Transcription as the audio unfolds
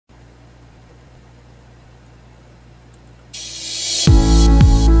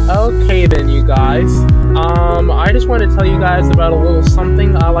Okay then, you guys. I just want to tell you guys about a little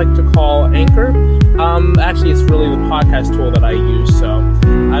something I like to call Anchor. Actually, it's really the podcast tool that I use, so,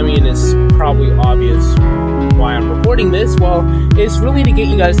 I mean, it's probably obvious why I'm recording this. Well, it's really to get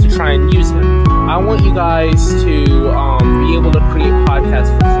you guys to try and use it. I want you guys to be able to create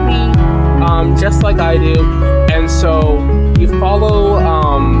podcasts for free, just like I do. And so you follow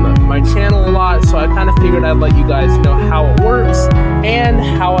my channel a lot, so I kind of figured I'd let you guys know how it works and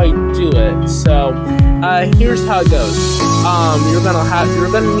how I do it. So here's how it goes. You're gonna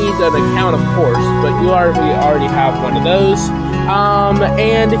need an account, of course, but you already have one of those.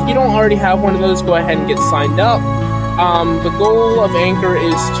 And if you don't already have one of those, go ahead and get signed up. The goal of Anchor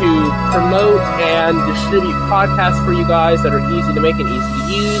is to promote and distribute podcasts for you guys that are easy to make and easy to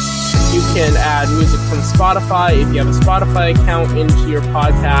use. You can add music from Spotify if you have a Spotify account into your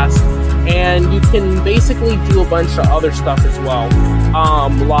podcast, and you can basically do a bunch of other stuff as well,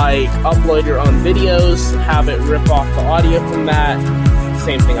 like upload your own videos, have it rip off the audio from that,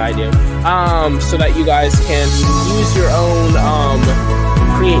 same thing I do, so that you guys can use your own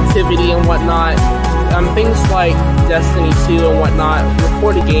creativity and whatnot. Things like Destiny 2 and whatnot,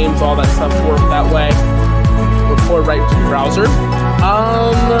 recorded games, all that stuff work that way. Record right to the browser.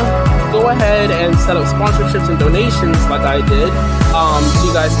 Go ahead and set up sponsorships and donations like I did, so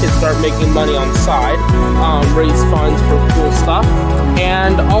you guys can start making money on the side, raise funds for cool stuff.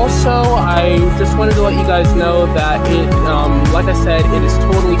 And also, I just wanted to let you guys know that it, like I said, it is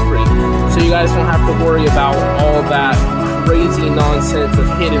totally free, so you guys don't have to worry about all that crazy nonsense of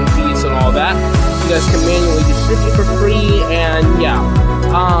hidden fees and all that. You guys can manually distribute for free, and yeah,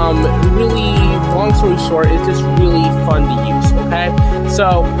 really, long story short, it's just really fun to use, okay?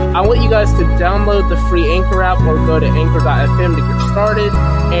 So, I want you guys to download the free Anchor app or go to anchor.fm to get started,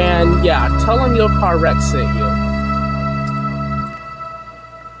 and yeah, tell them your car wreck sent you.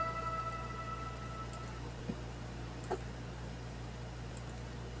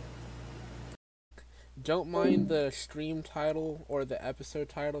 Don't mind the stream title or the episode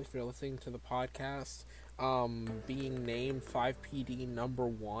title if you're listening to the podcast being named FivePD number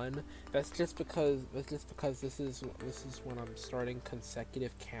 1. That's just because this is when I'm starting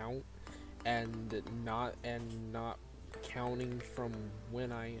consecutive count and not counting from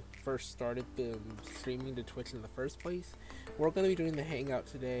when I first started streaming to Twitch in the first place. We're gonna be doing the Hangout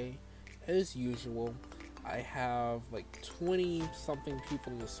today, as usual. I have like 20 something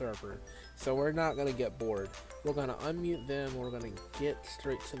people in the server, so we're not gonna get bored. We're gonna unmute them, we're gonna get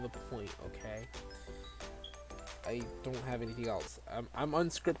straight to the point, okay? I don't have anything else. I'm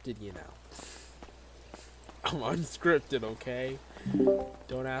unscripted, you know. I'm unscripted, okay?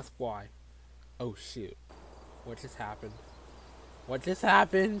 Don't ask why. Oh shoot. What just happened? What just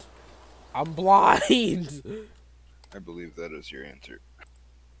happened? I'm blind! I believe that is your answer.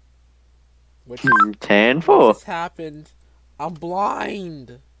 What 10-4. What just happened? I'm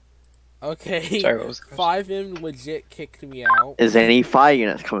blind! Okay, Sorry, what was the question? 5M legit kicked me out. Is there any fire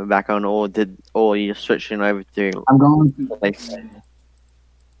units coming back on, or you're switching over to? I'm going to place.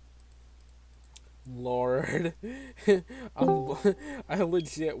 Lord, I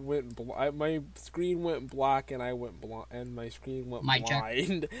legit went my screen went black and I went and my screen went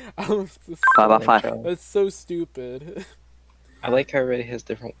blind. I was just Five. That's so stupid. I like how everybody has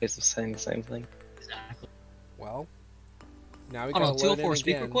different ways of saying the same thing. Exactly. Well, now we Hold gotta on, load in 204,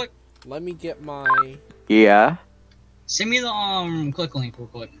 speak again. real quick. Let me get my. Yeah. Send me the click link real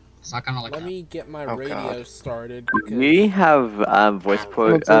quick. So I kind of like Let that. me get my Oh, radio God. started Do because you have voice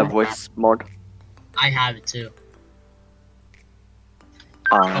mod? I have it too.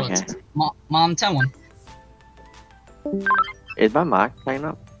 Oh, Oh, okay. it's, Mom, 10-1. Is my mic playing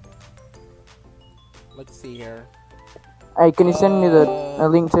up? let's see here. Hey, can you send me the a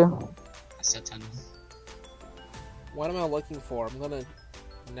link too? I said 10-1. What am I looking for? I'm gonna.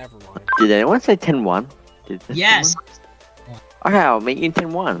 Never mind. Did anyone say 10-1? Yes. Okay, I'll meet you in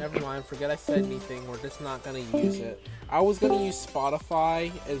 10-1. Never mind. Forget I said anything. We're just not gonna use it. I was gonna use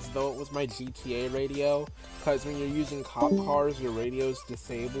Spotify as though it was my GTA radio, because when you're using cop cars, your radio's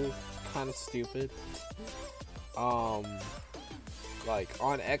disabled. Kind of stupid. Like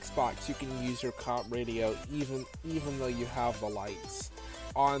on Xbox, you can use your cop radio even though you have the lights.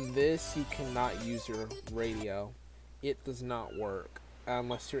 On this, you cannot use your radio. It does not work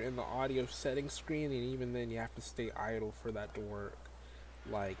unless you're in the audio settings screen, and even then, you have to stay idle for that to work.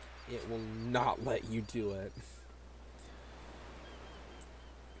 Like, it will not let you do it.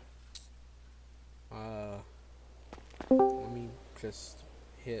 Let me just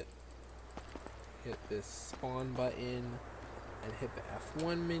hit this spawn button and hit the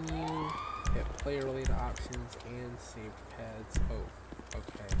F1 menu. Hit player-related options and saved pads. Oh,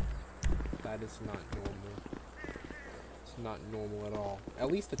 okay. That is not normal. It's not normal at all.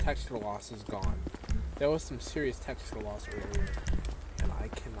 At least the texture loss is gone. There was some serious texture loss earlier, and I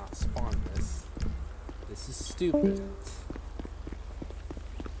cannot spawn this. This is stupid.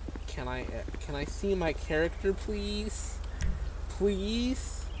 Can I see my character, please?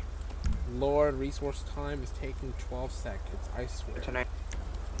 Please? Lord, resource time is taking 12 seconds, I swear. Tonight.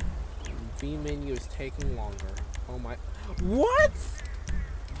 V menu is taking longer. Oh my... What?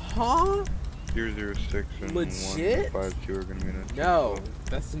 Huh? 006 and Legit? 152 are gonna be in a No,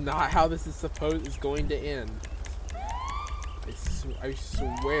 that's not how this is going to end. I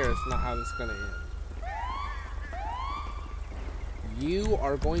swear it's not how this is gonna end. You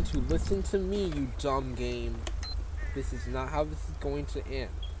are going to listen to me, you dumb game. This is not how this is going to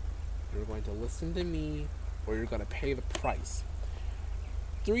end. You're going to listen to me, or you're going to pay the price.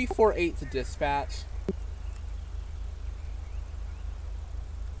 348 to dispatch.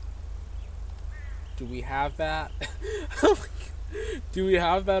 Do we have that? Do we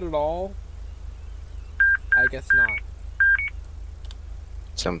have that at all? I guess not.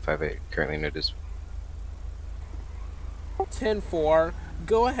 758, currently no dispatch. 10-4.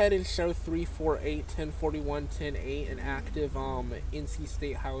 Go ahead and show 348, 1041, 10-8 an active NC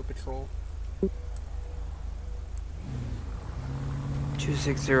State Highway Patrol.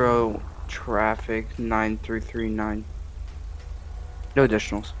 260 traffic 9339. No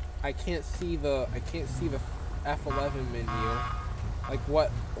additionals. I can't see the F11 menu. What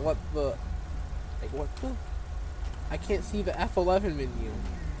the I can't see the F11 menu.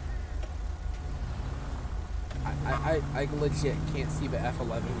 I legit can't see the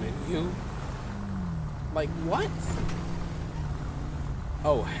F11 menu. Like, what?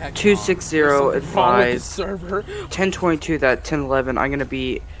 Oh, heck. 260 advise. Server. 1022 that 1011. I'm gonna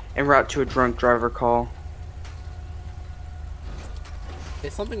be en route to a drunk driver call.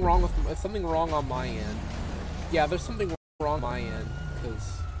 Is something wrong on my end? Yeah, there's something wrong on my end.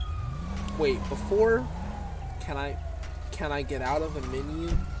 Cause wait, before can I get out of the menu,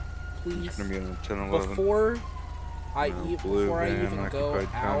 please? It's gonna be on 1011. Before I even go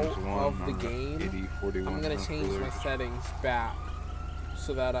out of the 1 game, 8041 I'm gonna change my settings back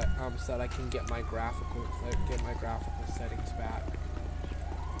so that I can get my graphical settings back.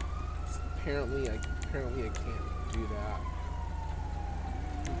 Apparently I can't do that.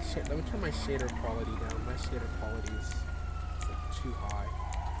 Let me turn my shader quality down. My shader quality is like too high.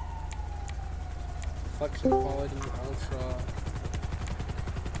 Reflection quality ultra.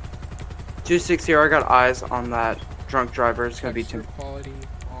 260. I got eyes on that drunk driver. It's gonna be Texture quality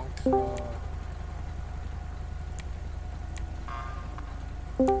ultra.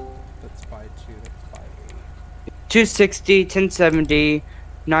 That's 5.2. That's 5.8. 260 1070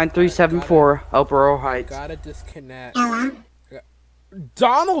 9374 El Burro Heights. Gotta disconnect.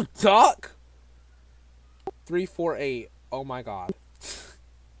 Donald Duck. 348. Oh my god.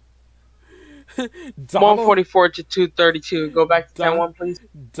 144 to 232. Go back to 10-1, please.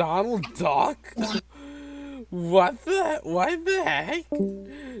 Donald Duck? What the heck?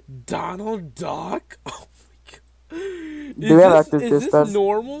 Donald Duck? Oh my god. Is this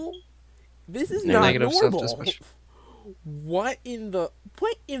normal? This is not Negative normal. self-dispatch. What in the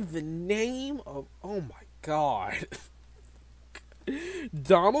name of, oh my god.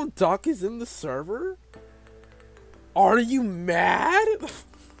 Donald Duck is in the server? Are you mad?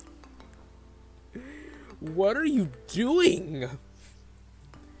 What are you doing?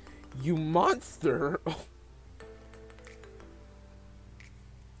 You monster.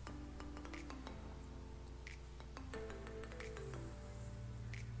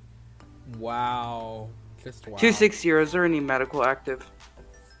 Wow. Just wow. 260, is there any medical active?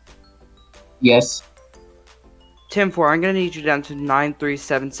 Yes. 10-4, I'm gonna need you down to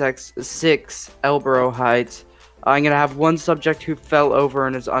 9376 El Burro Heights. I'm gonna have one subject who fell over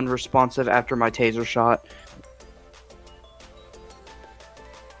and is unresponsive after my taser shot.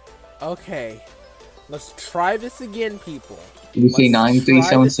 Okay. Let's try this again, people. You see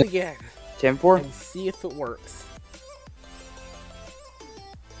 9376? Again. 10-4. And see if it works.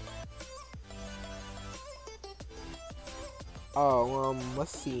 Oh,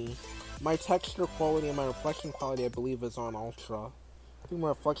 let's see. My texture quality and my reflection quality, I believe, is on ultra. I think my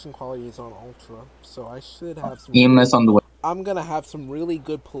reflection quality is on ultra, so I should have some. EMS on the way. I'm gonna have some really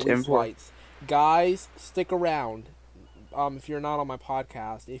good police 10-4. lights. Guys, stick around. If you're not on my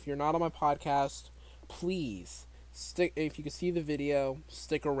podcast, please stick. If you can see the video,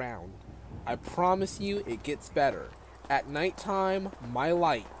 stick around. I promise you, it gets better. At nighttime, my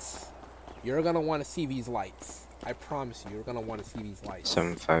lights. You're gonna want to see these lights. I promise you, you're gonna want to see these lights.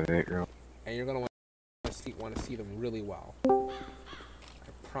 758, girl. and you're gonna want to see them really well.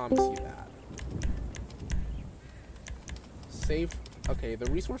 I promise you that. Save. Okay, the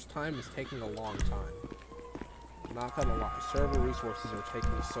resource time is taking a long time. Not gonna lie, server resources are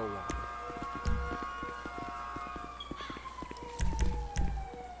taking so long.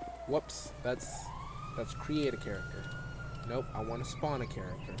 Whoops, that's create a character. Nope, I want to spawn a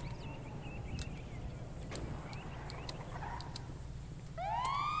character.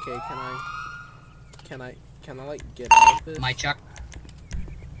 Okay, can I like get out of this? My check.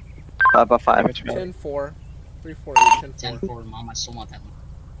 5x5. 10-4, 3-4-8, 10 10-4. forward, mom. I still want that one.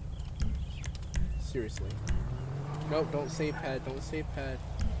 Seriously. Nope, don't save pad, don't save pad.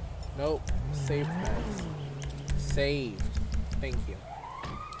 Nope, save pads. Saved. Thank you.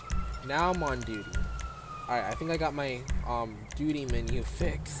 Now I'm on duty. Alright, I think I got my duty menu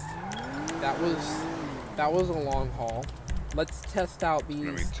fixed. That was a long haul. Let's test out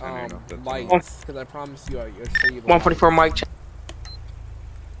these lights, because I promise you I'll show you the 144 lights. mic check.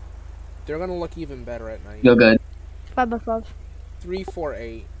 They're gonna look even better at night. You're good. 5x5.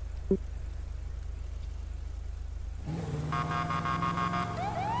 3-4-8.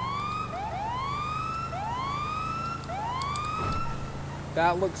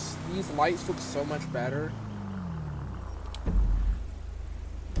 These lights look so much better.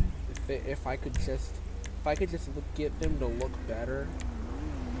 If I could just get them to look better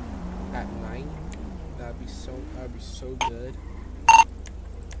at night, that'd be so good.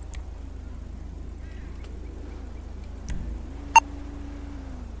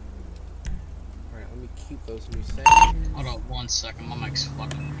 Alright, let me keep those new settings. Hold on 1 second. My mic's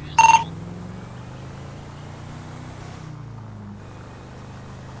fucking.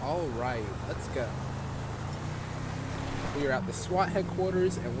 Alright, let's go. We are at the SWAT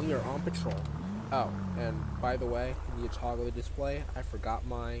headquarters and we are on patrol. Oh, and by the way, when you toggle the display, I forgot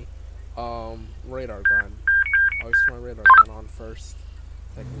my radar gun. I always turn my radar gun on first.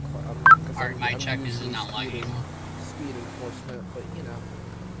 Alright, my check is not light anymore. Speed enforcement, but you know.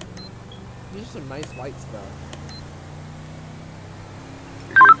 These are some nice lights though.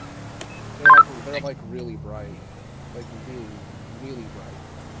 They're like really bright. Like really, really bright.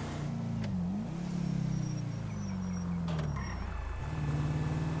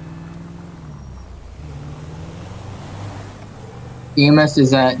 EMS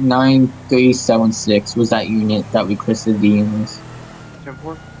is at 9376. Was that unit that requested the EMS?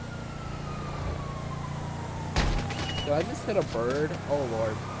 10-4. Did I just hit a bird? Oh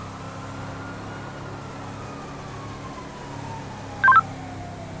lord.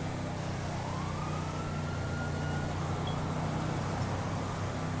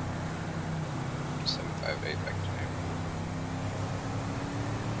 Back to him.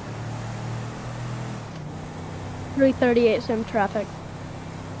 338 sim traffic.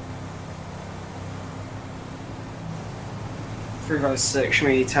 356, show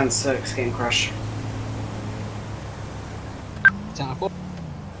me 10-6, game crush. 10-4.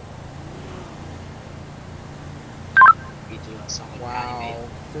 Wow,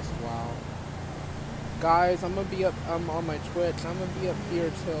 just wow. Guys, I'm on my Twitch. I'm gonna be up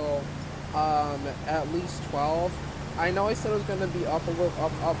here till at least 12. I know I said I was gonna be up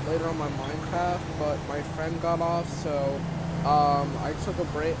later on my Minecraft, but my friend got off, so I took a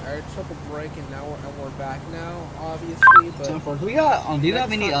break. And now we're back now, obviously. But 10-4. Do you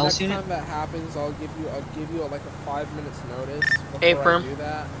have any else unit? Next time that happens, I'll give you like a 5 minutes notice before A-firm. I do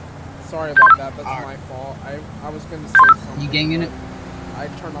that. Sorry about that. That's my fault. I was gonna say something. You gang unit? I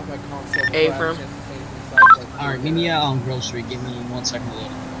turned off my console. A-firm. Alright, give me a grocery. Give me 1 second to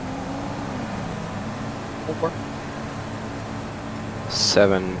load.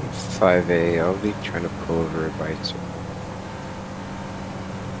 7-5A. I'll be trying to pull over by circle.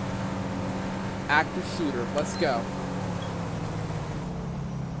 Active shooter. Let's go.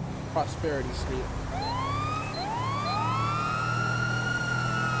 Prosperity Street.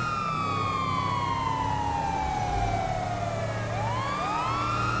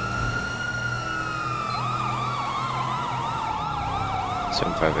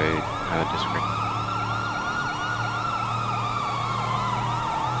 Disagree.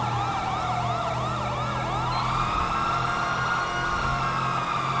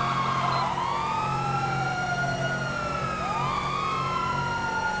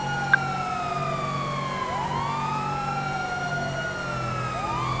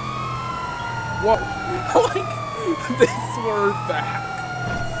 What? Like, they swerved back.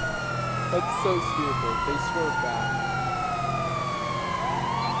 That's so stupid. They swerved back.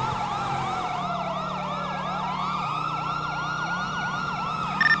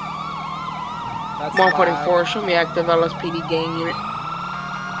 That's 144, show me active LSPD gang unit.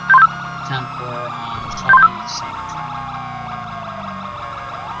 10 for trucking is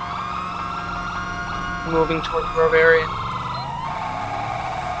Moving toward Grove area.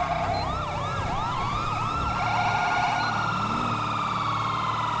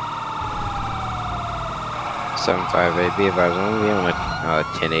 Seven five eight. Be advised, we're gonna be on a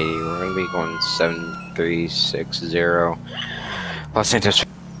 1080. We're gonna be going 7360 Los Santos.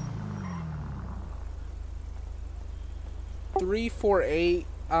 348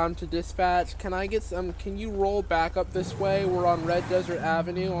 to dispatch. Can I get some? Can you roll back up this way? We're on Red Desert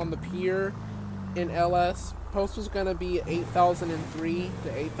Avenue on the pier in LS. Post was gonna be 8003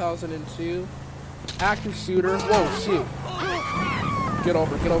 to 8002. Active shooter. Whoa, shoot. Get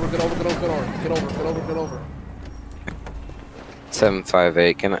over, get over, get over, get over, get over, get over, get over, get over.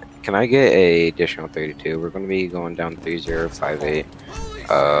 758. Can I get a additional 32? We're gonna be going down 3058.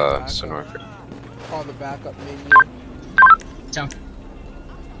 So north. Call the backup menu. Jump.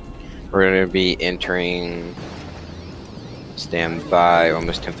 We're gonna be entering. Stand by.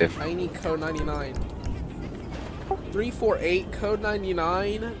 Almost 1050. I need code 99. 348 code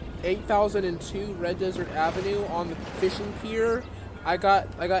 99 8002 Red Desert Avenue on the fishing pier. I got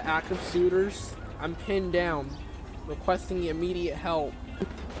active shooters. I'm pinned down. Requesting immediate help.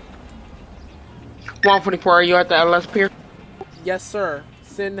 144, are you at the LS pier? Yes, sir.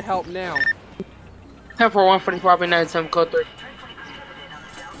 Send help now. 10 for 144, I'll be 97 code 3.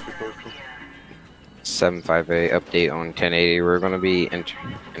 758. Update on 1080. We're gonna be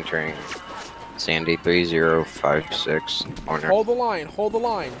entering Sandy 3056. Corner. Hold the line. Hold the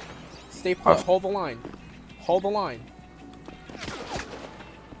line. Stay put. Hold the line. Hold the line.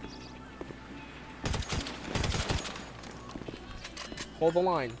 Hold the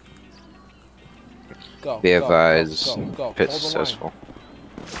line. Go. Be advised. Go. Pit Hold the successful.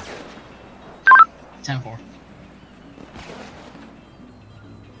 10-4.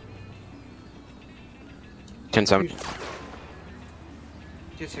 Ten seven.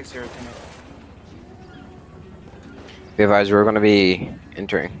 260. Be advised, we're going to be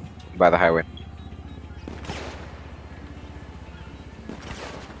entering by the highway.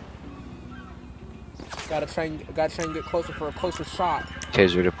 Gotta try and get closer for a closer shot.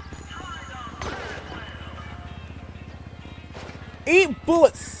 Taser to Eat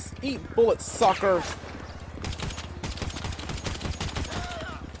bullets! Eat bullets, sucker!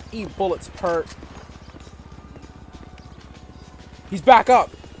 Eat bullets, pert. He's back up!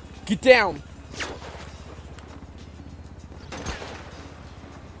 Get down!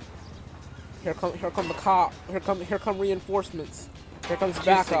 Here come the cop. Here come reinforcements. Here comes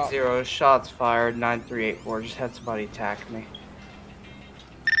backup. 260, shots fired, 9384. Just had somebody attack me.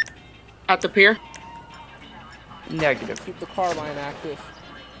 At the pier? Negative. Keep the car line active.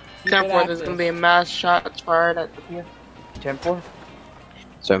 Keep 10 it 4, there's active. gonna be a mass shots fired at the pier. 10-4.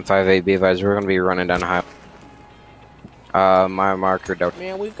 758. Be advised, we're going to be running down the highway. My marker down.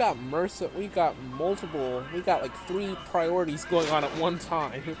 Man, we've got multiple. We got like 3 priorities going on at one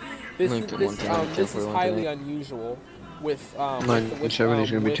time. This is highly unusual. With 970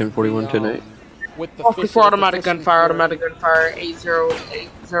 is going to be 1041, 10-8. With the before automatic gunfire,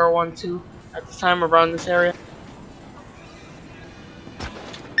 808012 at this time around this area.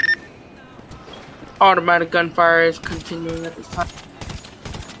 Automatic gunfire is continuing at this time.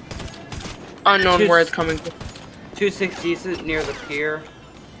 Unknown where it's coming from. 260 is near the pier.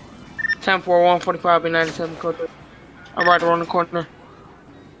 10 4 145 97 code 3. I'm right around the corner.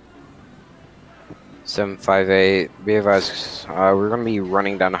 758. Be advised, we're going to be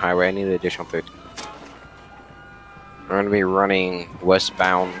running down the highway. I need an additional 30. We're going to be running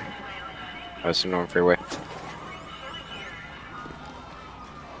westbound. West North Freeway.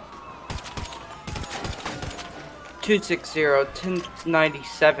 .260,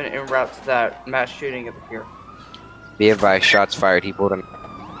 1097 en route to that mass shooting at the pier. Be advised, shots fired. He pulled him.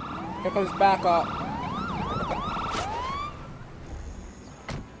 Here comes backup.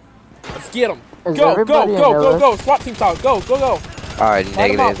 Let's get him. Go. SWAT team talk. Go.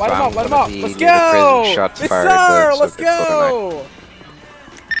 Negative. Let him up. Let's go. Shots Yes, fired. sir. Let's go.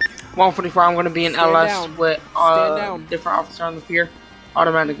 144, I'm gonna be in Stand LS down. with Stand down. different officer on the pier.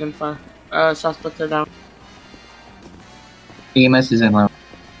 Automatic gunfire. Suspects are down. EMS is in low.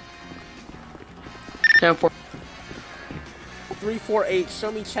 10 4. 348.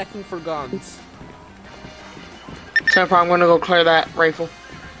 Show me checking for guns. 10 4, I'm gonna go clear that rifle.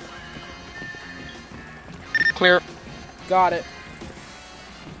 Clear. Got it.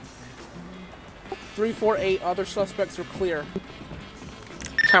 348. Other suspects are clear.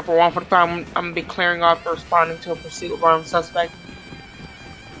 10 4 145, I'm gonna be clearing off responding to a pursuit of armed suspect.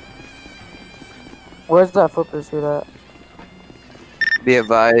 Where's that foot pursuit at? Be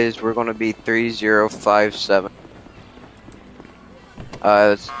advised, we're going to be 3057.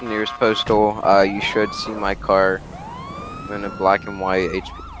 That's the nearest postal. You should see my car in a black and white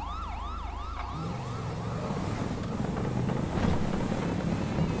HP.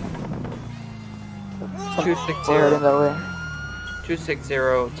 Heading that way.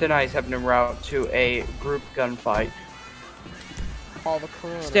 260, tonight's having en route to a group gunfight. Call the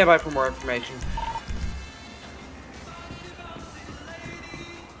Corona. Stand by for more information.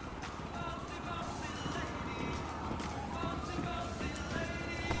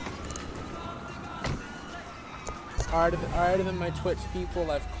 Alright, then my Twitch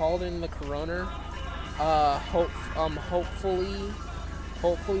people, I've called in the Corona. Hopefully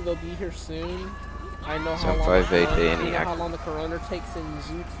they'll be here soon. I know how long the Corona takes in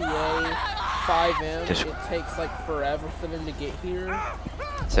GTA 5M. It takes like forever for them to get here.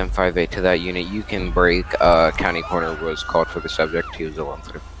 758 to that unit. You can break. County Corner was called for the subject. He was alone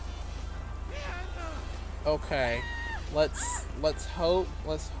through. Okay, let's hope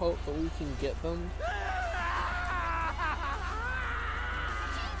that we can get them.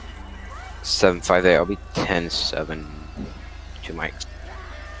 758. I'll be 10-7 to Mike.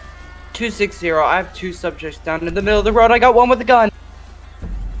 260, I have 2 subjects down in the middle of the road. I got one with a gun.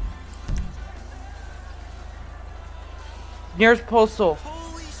 Nearest postal.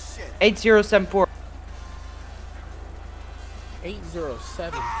 8074.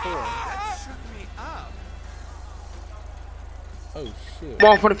 8074. Oh shit.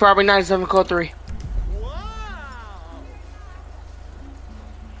 145 97 code 3. Wow.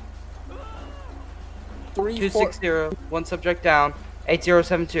 260, 1 subject down.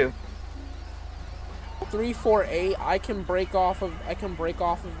 8072. 348. I can break off of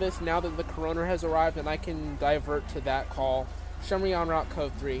this now that the Corona has arrived, and I can divert to that call. Show me on route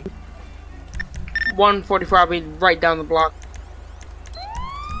code 3. 145 be right down the block.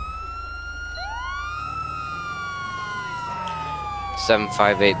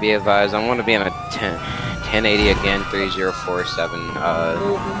 $758. Be advised, I'm going to be on a 1080 again. 3047.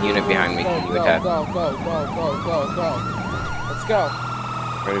 Unit behind me. Can you attack? Go. Let's go.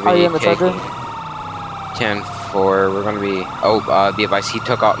 Are you in the charger? 10-4. We're going to be. Oh, be advised, he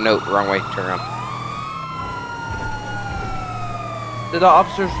took off. No, wrong way. Turn around. The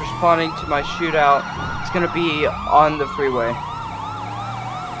officer's responding to my shootout. It's going to be on the freeway.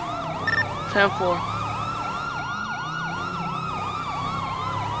 10-4.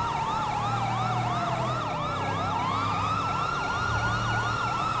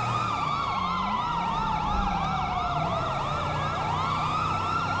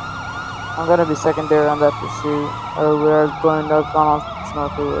 I'm gonna be secondary on that pursuit. We're going northbound on Snow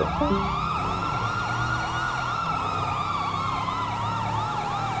Freeway.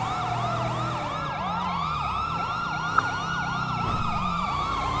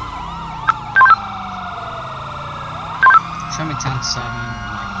 Show me 10-7.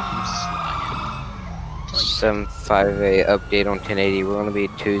 758. Update on 1080. We're going to be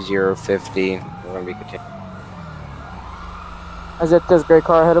 2050. We're going to be continuing. Is it this gray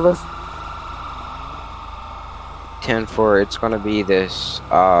car ahead of us? 10-4. It's going to be this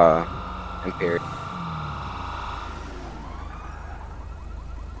Imperial.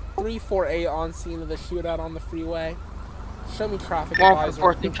 348 on scene of the shootout on the freeway. Show me traffic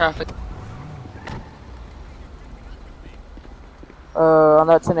advisory. Traffic. On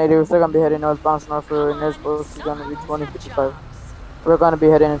that 1080, we're still gonna be heading northbound Snow Freeway. Nearest post is gonna be 2055. We're gonna be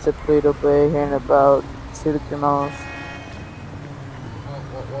heading into Toledo Bay here in about 2 to 3 miles.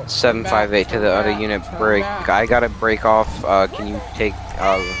 758 to the other unit. Break. I gotta break off. Can you take?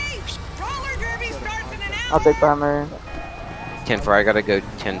 I'll take primary. 10-4. I gotta go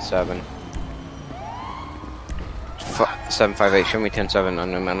 10-7. 758. Show me 10-7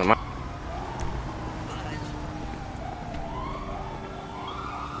 on the minimum.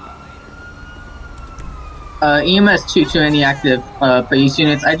 EMS 220 active, police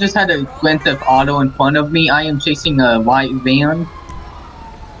units. I just had a glint of auto in front of me. I am chasing a white van.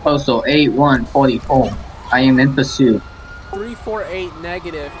 Postal 8144. I am in pursuit. 348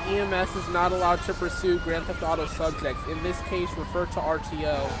 negative. EMS is not allowed to pursue Grand Theft Auto subjects. In this case, refer to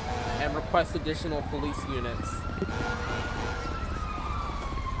RTO and request additional police units.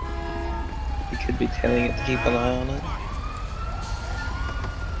 You could be telling it to keep an eye on it.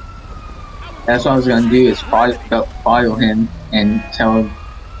 That's what I was gonna do, is file him and tell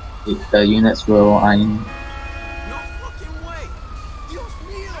the units where I am.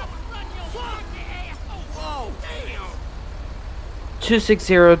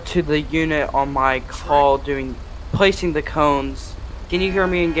 260 to the unit on my call placing the cones. Can you hear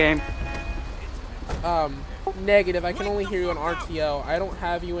me in game? Negative. I can only hear you on RTO. I don't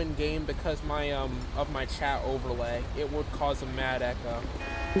have you in game because my of my chat overlay. It would cause a mad echo.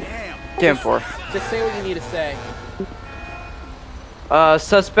 Damn. 10-4. Just say what you need to say.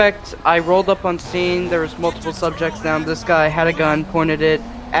 Suspect, I rolled up on scene. There was multiple subjects down. This guy had a gun, pointed it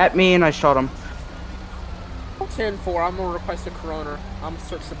at me, and I shot him. 10-4. I'm gonna request a coroner. I'm gonna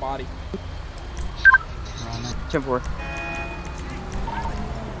search the body. 10-4.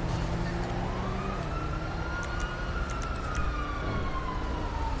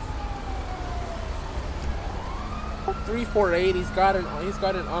 .348. He's got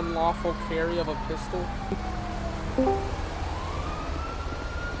an unlawful carry of a pistol.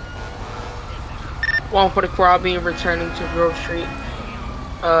 .144. I'll be returning to Grove Street.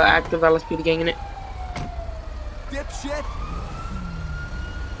 Active LSPD gang in it. Dipshit!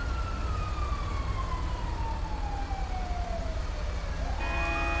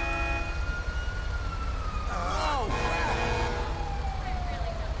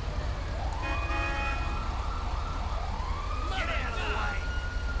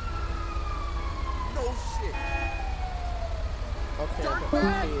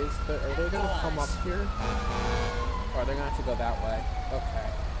 Are they gonna come up here? Or are they gonna have to go that way? Okay.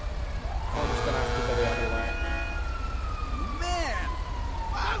 So I'm just gonna have to go the other way. Man!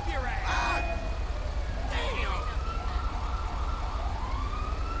 Move your ass! Damn!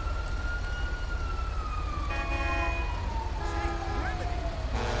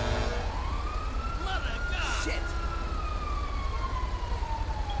 Shit!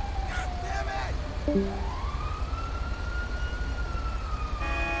 God damn it!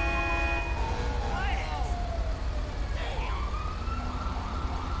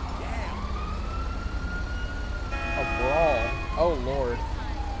 Oh Lord.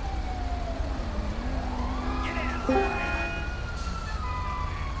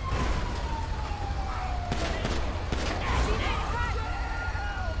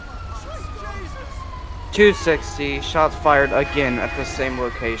 .260, shots fired again at the same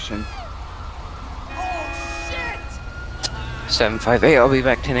location. 758, I'll be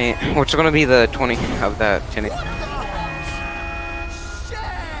back 10-8. What's gonna be the 20 of that 10-8?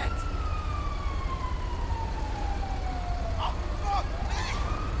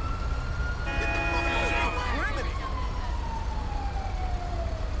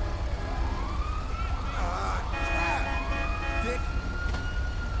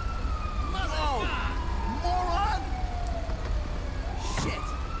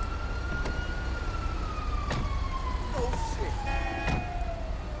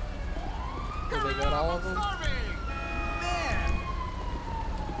 Did they get all of them?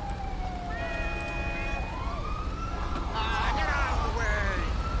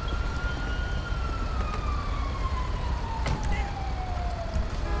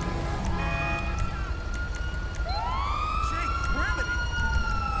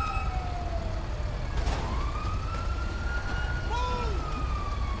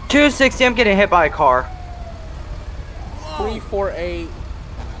 .260, I'm getting hit by a car. 348.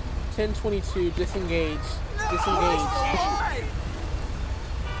 1022, disengage. Disengage.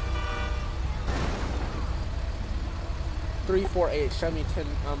 348, show me 10,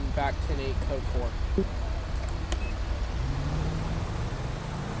 back 10-8, code 4.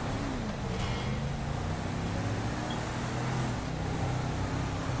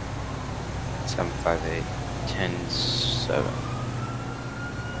 Seven 5-8, 10-7.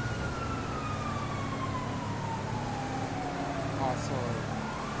 Awesome.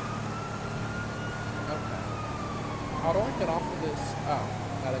 Okay. How do I get off of this? Oh,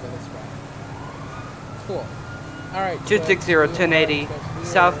 gotta go this way. Cool. Alright. 260, 1080,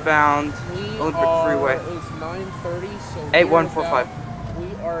 southbound, Olympic Freeway. It's 9:30, so 8145.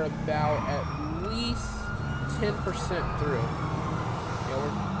 we are about at least 10% through. Yeah,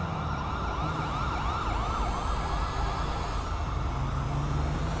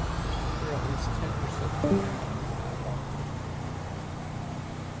 we're at least 10% through.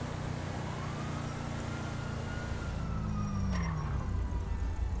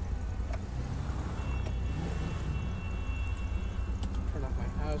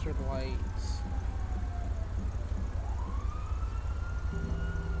 Hazard lights.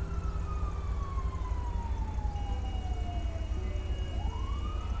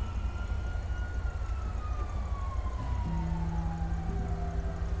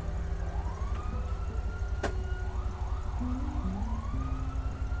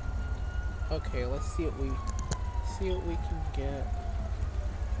 Okay, let's see what we can get.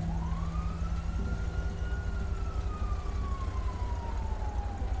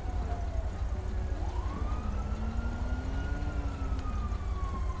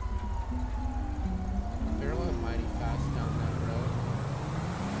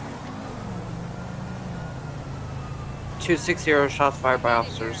 260, shots fired by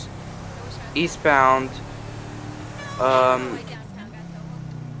officers. Eastbound,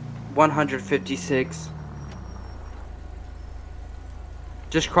 156.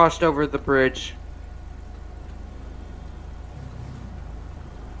 Just crossed over the bridge.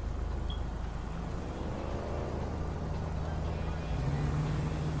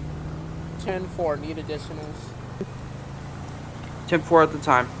 (10-4), need additionals. 10-4 at the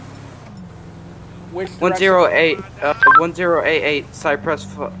time. Which 1088, Cypress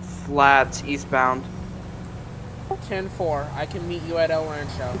Flats, eastbound. 10-4, I can meet you at El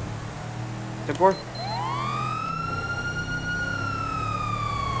Rancho. 10-4.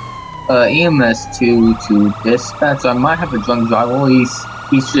 EMS 2 to dispatch. I might have a drunk driver. He's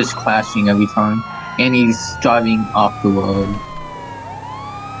just crashing every time, and he's driving off the road.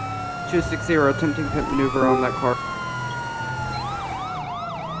 260, attempting pit maneuver on that car.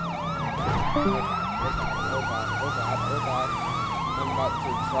 Oh god. I'm about to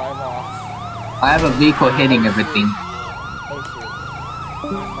drive off. I have a vehicle hitting everything. Oh shit.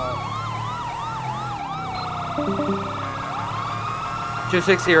 My fault.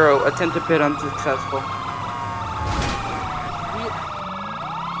 260, attempted pit unsuccessful.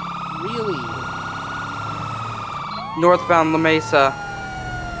 Really? Northbound La Mesa.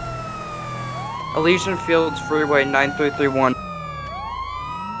 Elysian Fields Freeway 9331.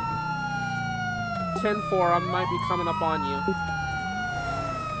 10-4, I might be coming up on you.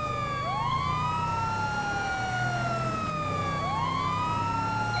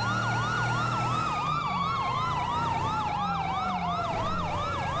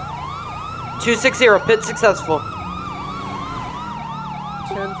 Pit successful.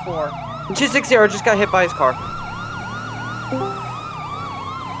 10-4. 260 just got hit by his car.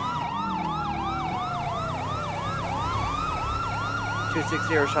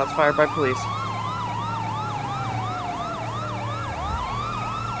 Shots fired by police.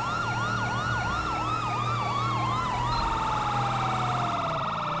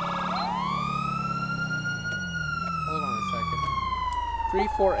 Hold on a second.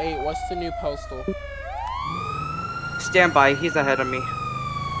 348, what's the new postal? Stand by, he's ahead of me.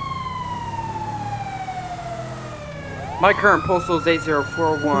 My current postal is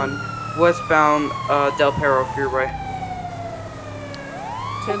 8041, westbound Del Perro Freeway.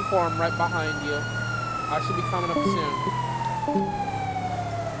 10-4, I'm right behind you. I should be coming up soon.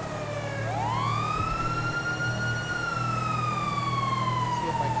 See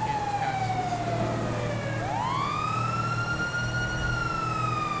if I can't catch this guy.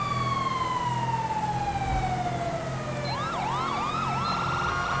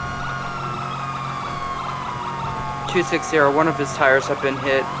 260, one of his tires have been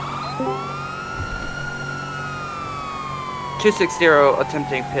hit. 260,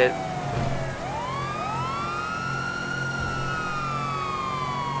 attempting pit.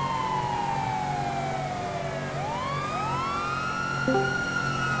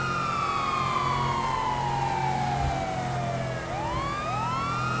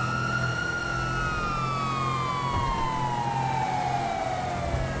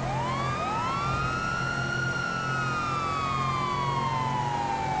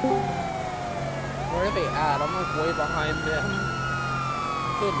 Where are they at? I'm like way behind them.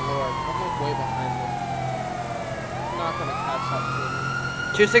 Good lord, I'm like way behind them. I'm not gonna catch up to them.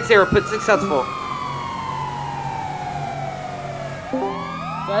 260, pit successful.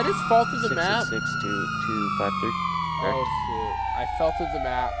 Did I just fall through the map? 666-2253. Oh shoot, I fell through the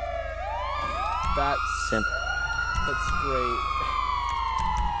map. That's great.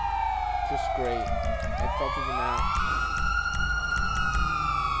 Just great. I fell through the map.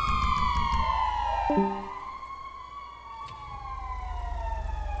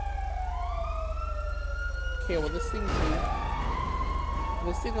 Okay, well this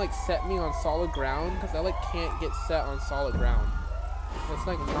thing like set me on solid ground because I like can't get set on solid ground. It's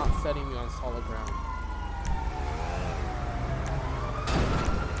like not setting me on solid ground.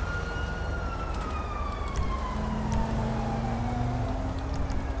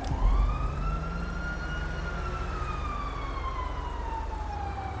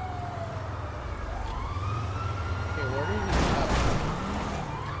 Okay, where do you need to go?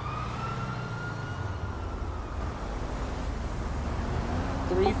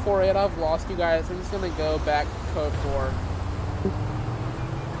 348, I've lost you guys. I'm just gonna go back to code 4.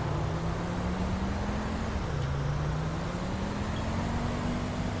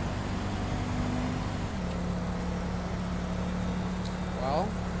 Well,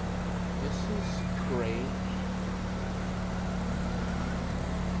 this is great.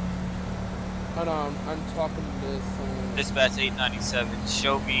 Hold on, I'm talking to this. Dispatch 897,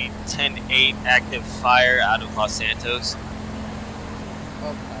 show me 10-8 active fire out of Los Santos.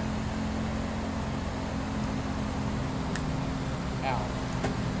 Okay. Ow.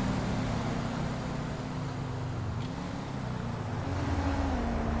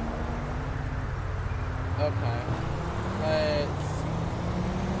 Okay. Let's...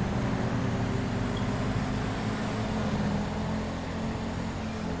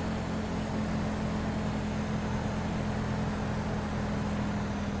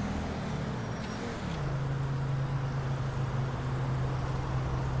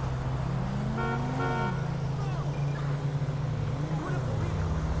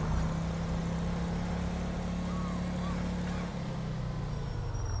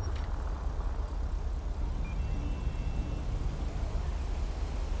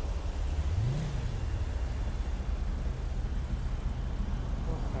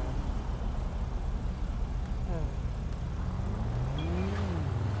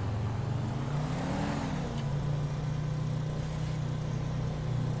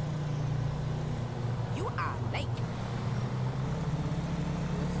 You are late.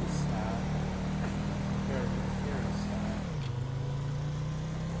 This is sad. Very sad.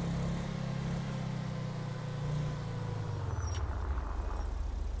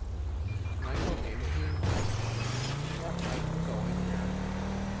 Can I go in here? What I can go in here?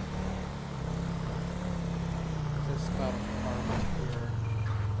 Just got a car right here.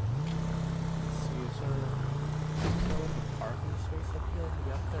 See, is there a parking space up here?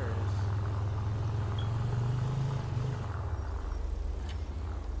 Yep, there is.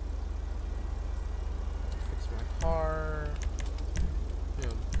 Fix my car.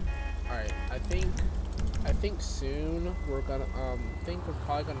 Alright, I think soon we're gonna think we're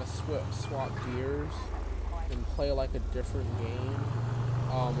probably gonna swap gears and play like a different game.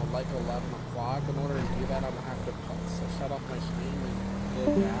 Like 11 o'clock. In order to do that, I'm gonna have to shut off my stream and go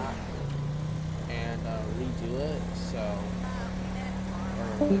back and redo it. So,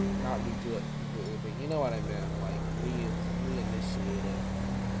 or not redo it completely, but you know what I meant, like reinitiate it.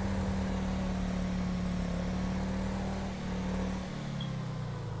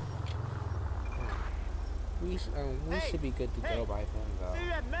 We should be good to go by then, though. See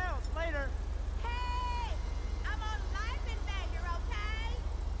you at Mel's later. Hey, I'm on life in Vegas,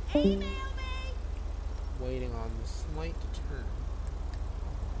 okay? Email me. Waiting on the slight turn,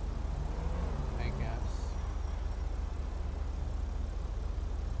 I guess.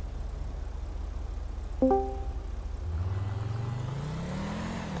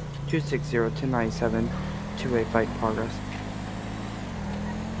 Two 1097, 2-way fight progress.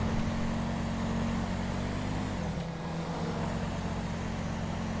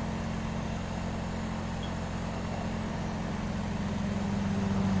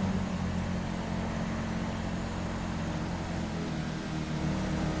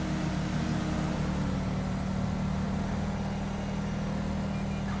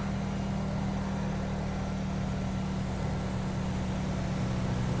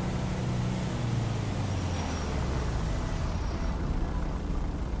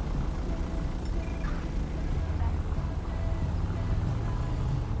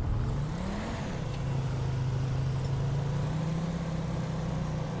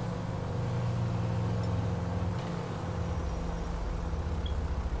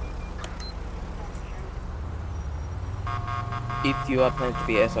 If you are planning to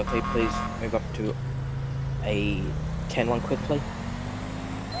be SRT, please move up to a 10-1 quickly.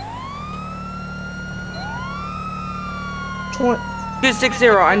 260,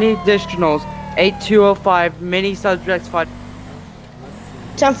 I need additionals. 8205, many subjects fight.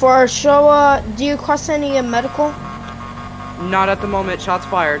 10-4, show, do you cross any medical? Not at the moment, shots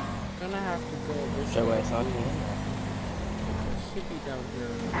fired. Gonna have to go this Show way. SRT. It should be down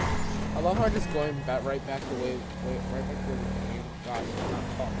here. I love how just going back right back the way right back to the game. Gosh, I'm not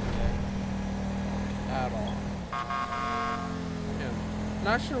talking today at all. Yeah.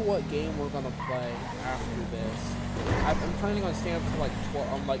 Not sure what game we're gonna play after this. I'm planning on staying up to like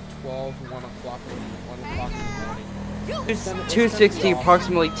 12, 1 o'clock in the morning. 260,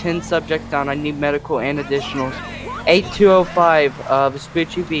 approximately 10 subjects down. I need medical and additionals. 8205,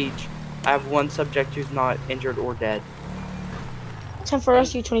 Vespucci Beach. I have one subject who's not injured or dead. 10-4,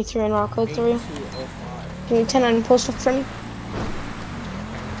 rescue 23 in route code 3. Can you 10 on postal for me?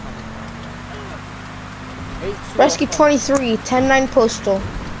 Rescue 23, 10-9 postal.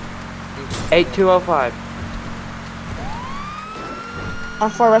 8205. On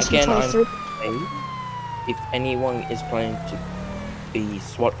 4, rescue Again, 23. if anyone is planning to be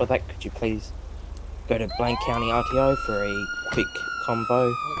SWAT with that, could you please go to Blank County RTO for a quick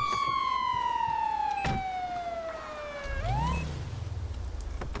convo?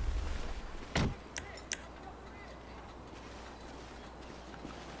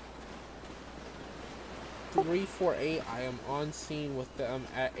 348. I am on scene with them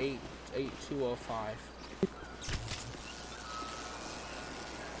at 8205.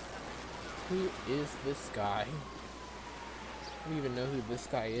 Who is this guy? I don't even know who this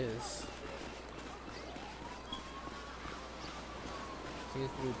guy is.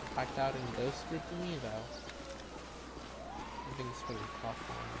 Seems to be blacked out and ghosted to me though. Everything's pretty tough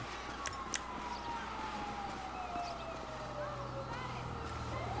on me.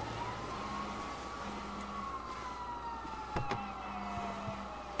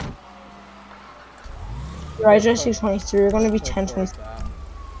 Right, just 623. We're gonna be 1023.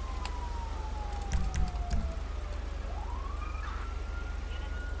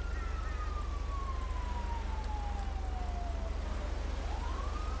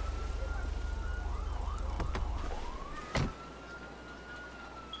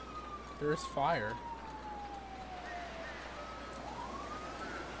 There's fire.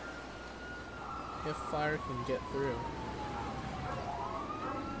 If fire can get through.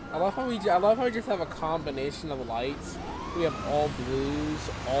 I love how we just have a combination of lights. We have all blues,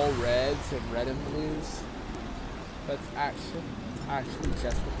 all reds, and red and blues. That's actually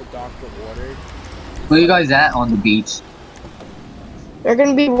just what the doctor ordered. Where you guys at on the beach? They're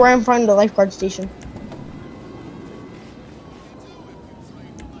gonna be right in front of the lifeguard station.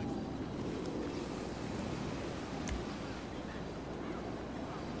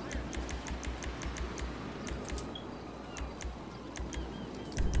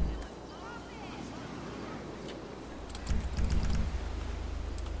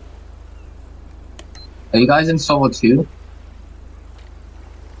 Are you guys in solo 2?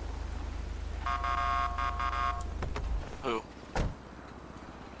 Who?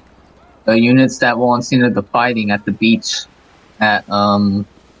 The units that were on scene of the fighting at the beach at A097.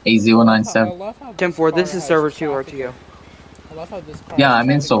 10-4, this is server 2 RTO. I love how this car Yeah, has I'm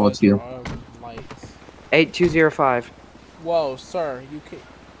in traffic solo lights 2. for lights. 8205. Whoa, sir, you can.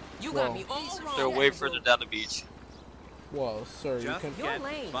 You got me all wrong. They're way further down the beach. Whoa, sir, you can.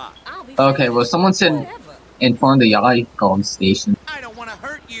 Okay, well, someone said in front of the Yai station. I don't want to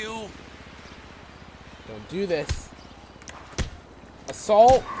hurt you. Don't do this.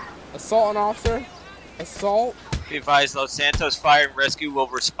 Assault. Assault an officer. Assault. Be advised, Los Santos Fire and Rescue will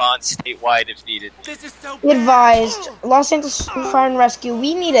respond statewide if needed. This is so Be advised, Los Santos Fire and Rescue,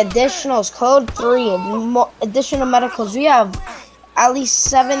 we need additionals. Code 3, additional medicals. We have at least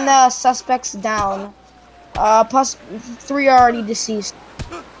 7 suspects down. Plus 3 are already deceased.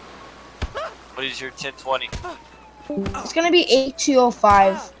 What is your 1020? It's gonna be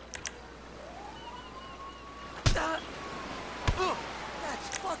 8205. That's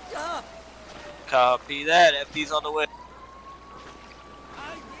fucked up. Copy that. FD's on the way.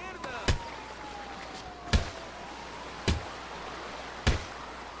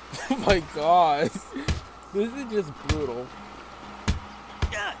 Oh my god. This is just brutal.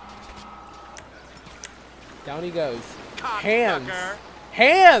 Down he goes. Hands!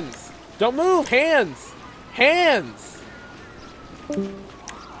 Hands! Don't move! Hands! Hands!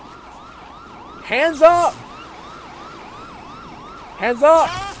 Hands up! Hands up!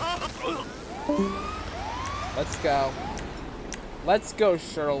 Let's go. Let's go,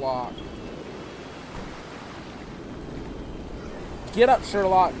 Sherlock. Get up,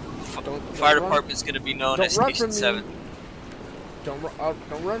 Sherlock. Fire department's gonna be known as Station 7. Don't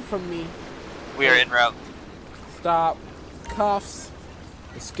run from me. We are en route. Stop. Cuffs.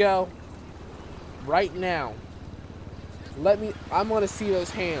 Let's go. Right now. I'm gonna see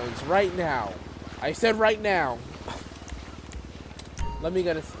those hands right now. I said right now. Let me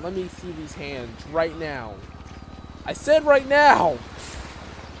see these hands right now. I said right now.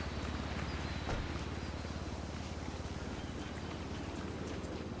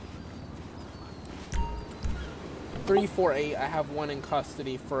 .348. I have 1 in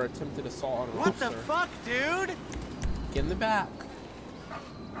custody for attempted assault on an officer. What the fuck, dude? Get in the back.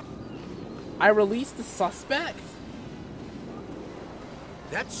 I released the suspect?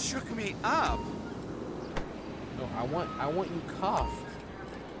 That shook me up. No, I want you cuffed.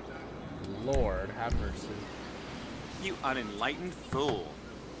 Lord, have mercy. You unenlightened fool.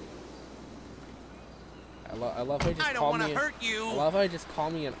 I love how you just call me. I love how you just call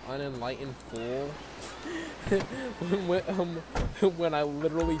me an unenlightened fool. when I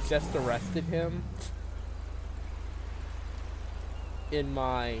literally just arrested him in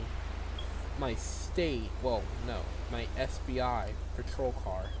my state. Well, no, my SBI patrol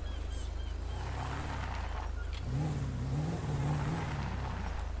car.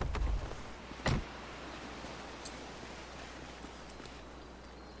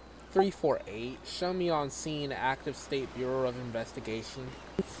 .348. Show me on scene. Active State Bureau of Investigation.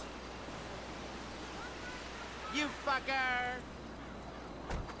 motherfucker!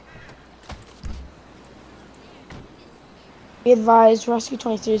 Be advised, Rescue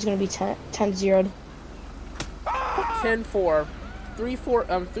 23 is going to be 10-0'd. 10-4.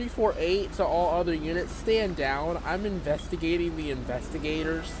 348 to all other units. Stand down. I'm investigating the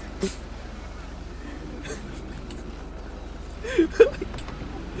investigators.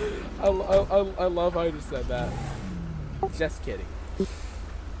 I love how I just said that. Just kidding.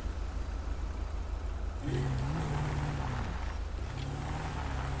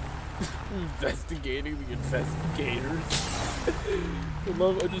 Investigating the investigators.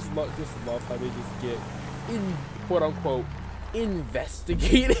 I just love how they just get quote unquote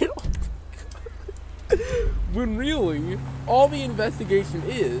investigated. When really all the investigation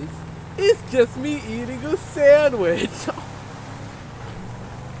is just me eating a sandwich.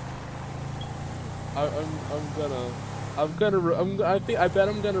 I bet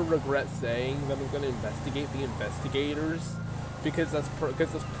I'm gonna regret saying that I'm gonna investigate the investigators, because that's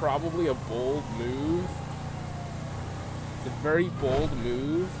probably a bold move. It's a very bold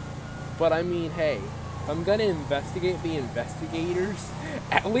move, but I mean, hey, if I'm gonna investigate the investigators,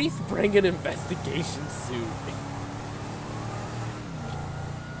 at least bring an investigation suit.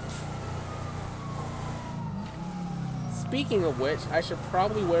 Speaking of which, I should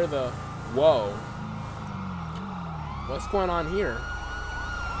probably wear the... Whoa. What's going on here?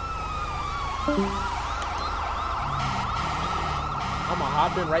 I'ma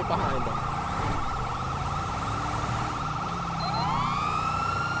hop in right behind them.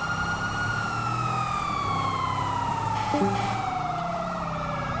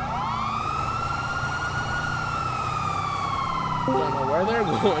 Don't know where they're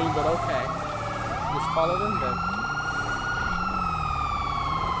going, but okay. Just follow them then.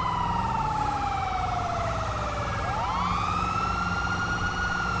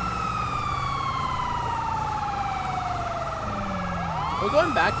 We're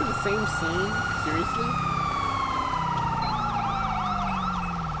going back to the same scene? Seriously?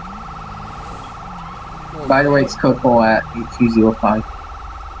 By the way, it's code 4 at 8205.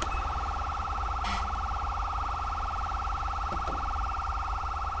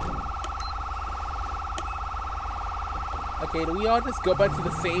 Okay, do we all just go back to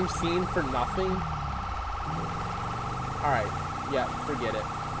the same scene for nothing? Alright, yeah, forget it.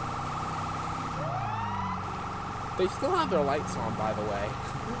 They still have their lights on, by the way.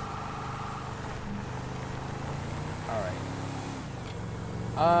 Alright.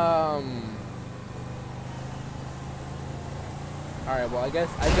 Alright, well, I guess,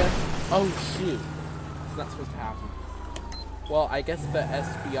 oh shoot. It's not supposed to happen. Well, I guess the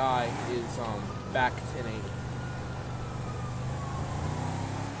SBI is, back 1080.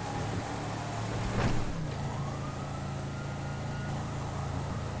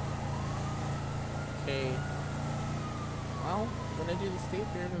 Okay. Well, when I do the State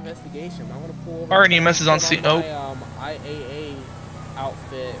Fair investigation, I want to pull over Alright, EMS is on my CO. IAA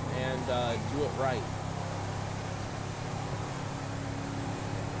outfit and do it right.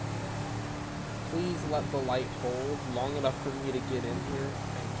 Please let the light hold long enough for me to get in here.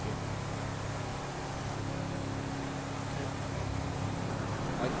 Thank you.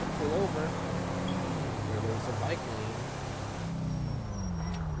 I'd like to pull over where there's a bike lane.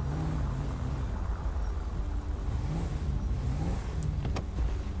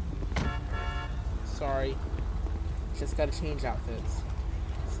 Sorry. Just gotta change outfits.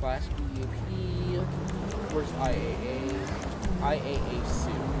 /BUP. Where's IAA? IAA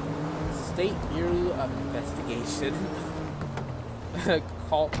suit. State Bureau of Investigation.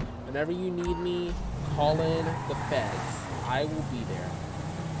 Call whenever you need me. Call in the feds. I will be there.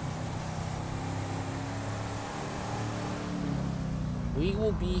 We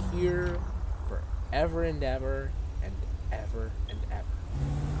will be here forever and ever and ever and ever.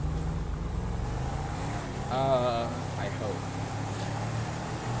 I hope.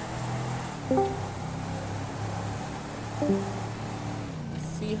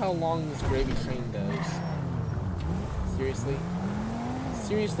 See how long this gravy train goes. Seriously?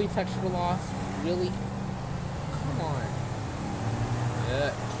 Seriously, texture loss? Really? Come on.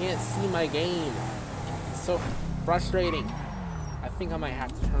 Can't see my game. It's so frustrating. I think I might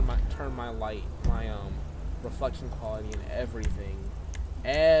have to turn my light, my reflection quality and everything.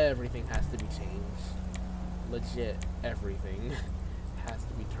 Everything has to be changed. Legit, everything has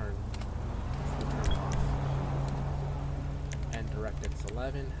to be turned off. And DirectX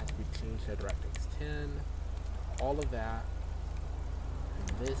 11 has to be changed to DirectX 10. All of that.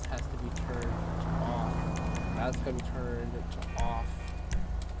 And this has to be turned to off. That's gonna be turned to off.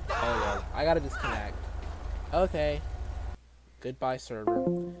 Oh yeah, I gotta disconnect. Okay. Goodbye, server.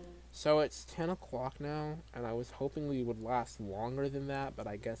 So it's 10 o'clock now, and I was hoping we would last longer than that, but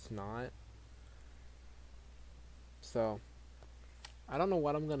I guess not. So, I don't know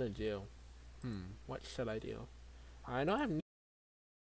what I'm gonna do. What should I do? I know I have